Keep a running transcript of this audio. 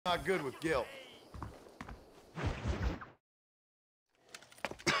Not good with guilt.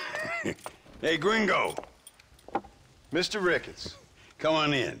 Hey, gringo. Mr. Ricketts. Come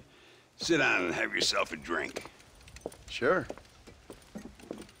on in. Sit down and have yourself a drink. Sure.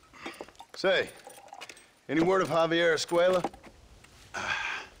 Say, any word of Javier Escuela?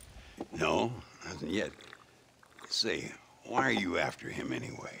 No, hasn't yet. Say, why are you after him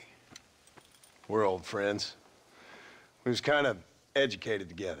anyway? We're old friends. We was kind of educated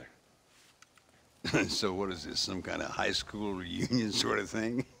together. So what is this, some kind of high school reunion sort of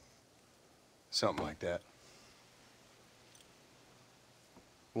thing? Something like that.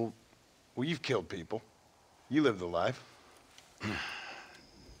 Well, you've killed people. You lived the life.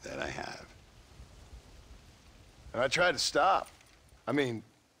 That I have. And I tried to stop. I mean,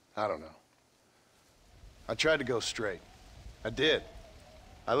 I don't know. I tried to go straight. I did.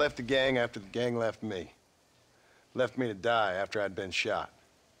 I left the gang after the gang left me. Left me to die after I'd been shot.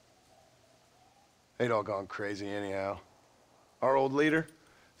 They'd all gone crazy anyhow. Our old leader,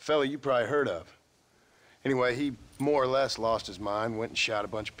 fella you probably heard of. Anyway, he more or less lost his mind, went and shot a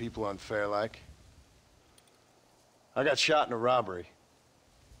bunch of people unfair like. I got shot in a robbery.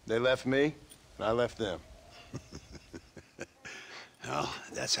 They left me, and I left them. Well,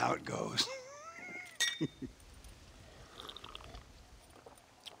 that's how it goes.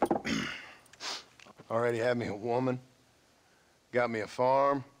 Already had me a woman, got me a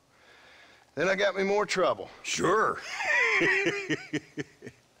farm, then I got me more trouble. Sure.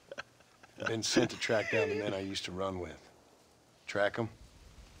 Been sent to track down the men I used to run with. Track them,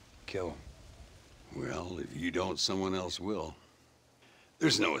 kill them. Well, if you don't, someone else will.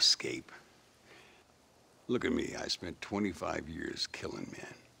 There's no escape. Look at me, I spent 25 years killing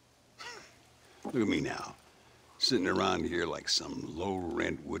men. Look at me now, sitting around here like some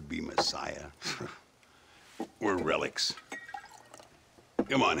low-rent would-be messiah. We're relics.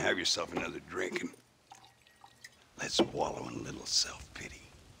 Come on, have yourself another drink and let's wallow in a little self-pity.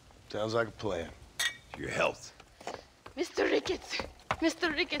 Sounds like a plan. Your health. Mr. Ricketts!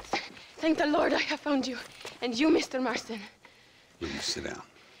 Mr. Ricketts! Thank the Lord I have found you. And you, Mr. Marston. Will you sit down?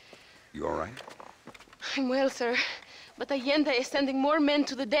 You all right? I'm well, sir. But Allende is sending more men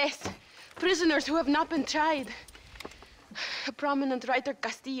to the death. Prisoners who have not been tried. A prominent writer,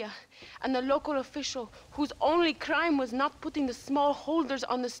 Castilla, and a local official whose only crime was not putting the small holders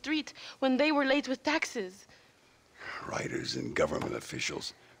on the street when they were late with taxes. Writers and government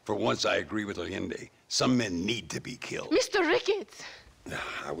officials. For once, I agree with Allende. Some men need to be killed. Mr. Ricketts!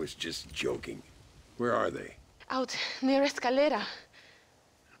 I was just joking. Where are they? Out near Escalera.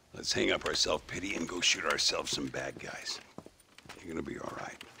 Let's hang up our self-pity and go shoot ourselves some bad guys. You're gonna be all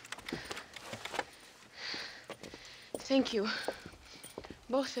right. Thank you.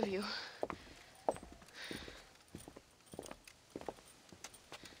 Both of you.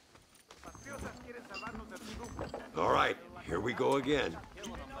 All right, here we go again.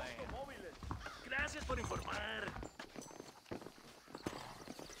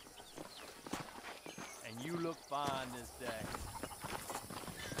 And you look fine this day.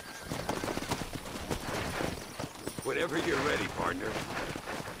 Whenever you're ready, partner.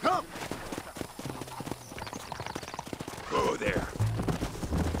 Come! Oh, there.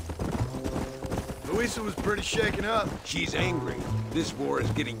 Luisa was pretty shaken up. She's angry. This war is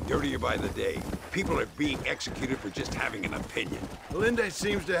getting dirtier by the day. People are being executed for just having an opinion. Allende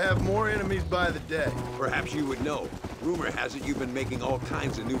seems to have more enemies by the day. Perhaps you would know. Rumor has it you've been making all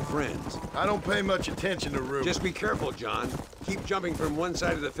kinds of new friends. I don't pay much attention to rumors. Just be careful, John. Keep jumping from one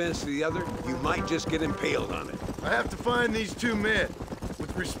side of the fence to the other. You might just get impaled on it. I have to find these two men.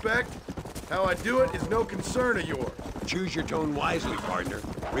 With respect, how I do it is no concern of yours. Choose your tone wisely, partner.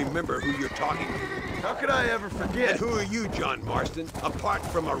 Remember who you're talking to. How could I ever forget? And who are you, John Marston? Apart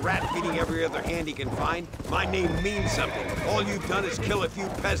from a rat feeding every other hand he can find, my name means something. All you've done is kill a few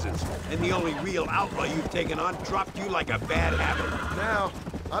peasants, and the only real outlaw you've taken on dropped you like a bad habit. Now,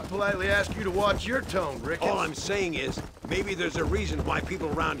 I politely ask you to watch your tone, Ricketts. All I'm saying is, maybe there's a reason why people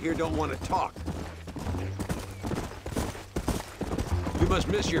around here don't want to talk. You must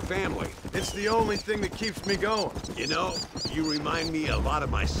miss your family. It's the only thing that keeps me going. You know, you remind me a lot of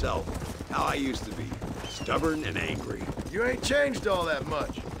myself. How I used to be. Stubborn and angry. You ain't changed all that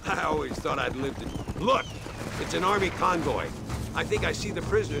much. I always thought I'd lived in... Look! It's an army convoy. I think I see the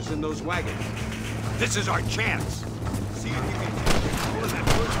prisoners in those wagons. This is our chance! See if you can pull in that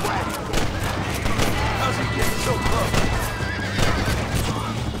first wagon. How's he getting so close?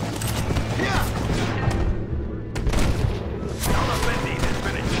 Yeah! Tell the Lindy there's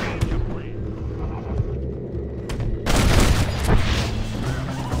been a change of plan.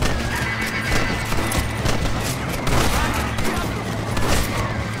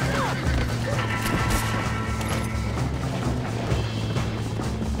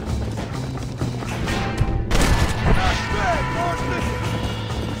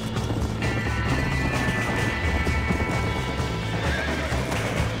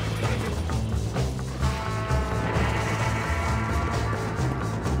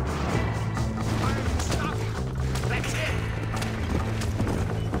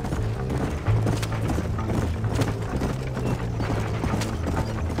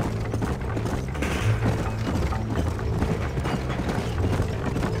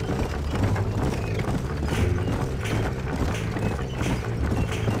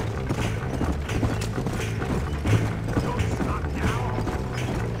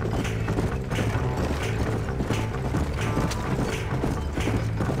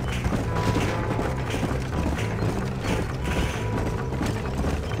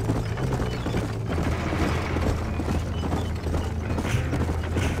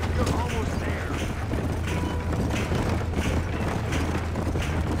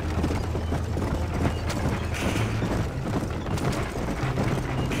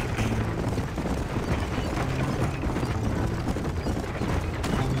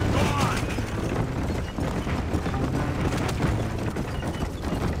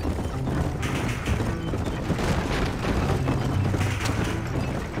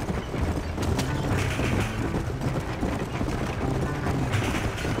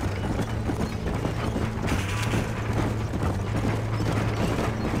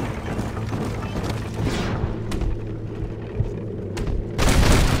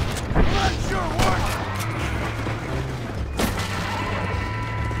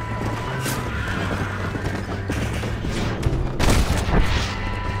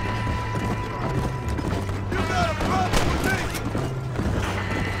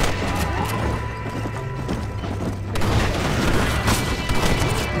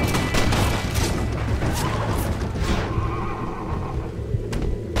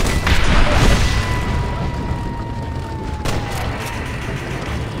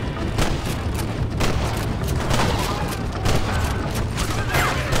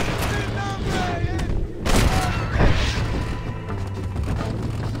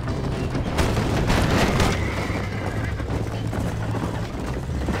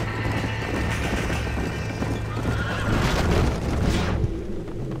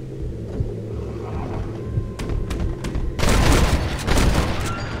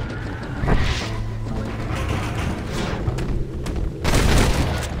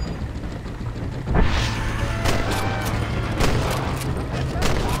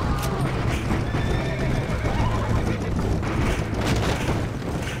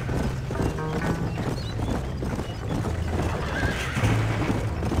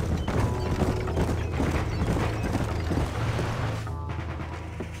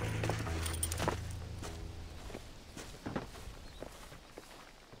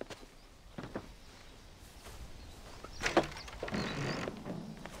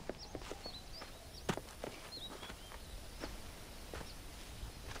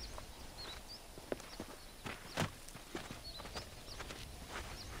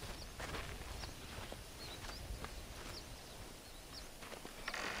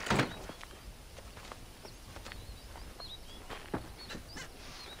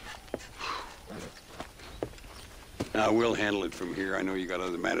 Now, we'll handle it from here. I know you got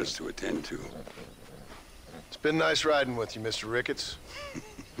other matters to attend to. It's been nice riding with you, Mr. Ricketts.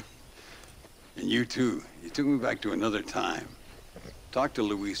 And you too. You took me back to another time. Talk to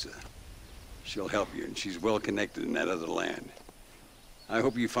Louisa. She'll help you, and she's well connected in that other land. I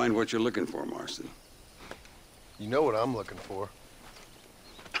hope you find what you're looking for, Marston. You know what I'm looking for.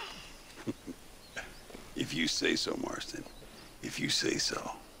 If you say so, Marston. If you say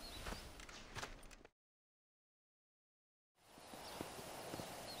so.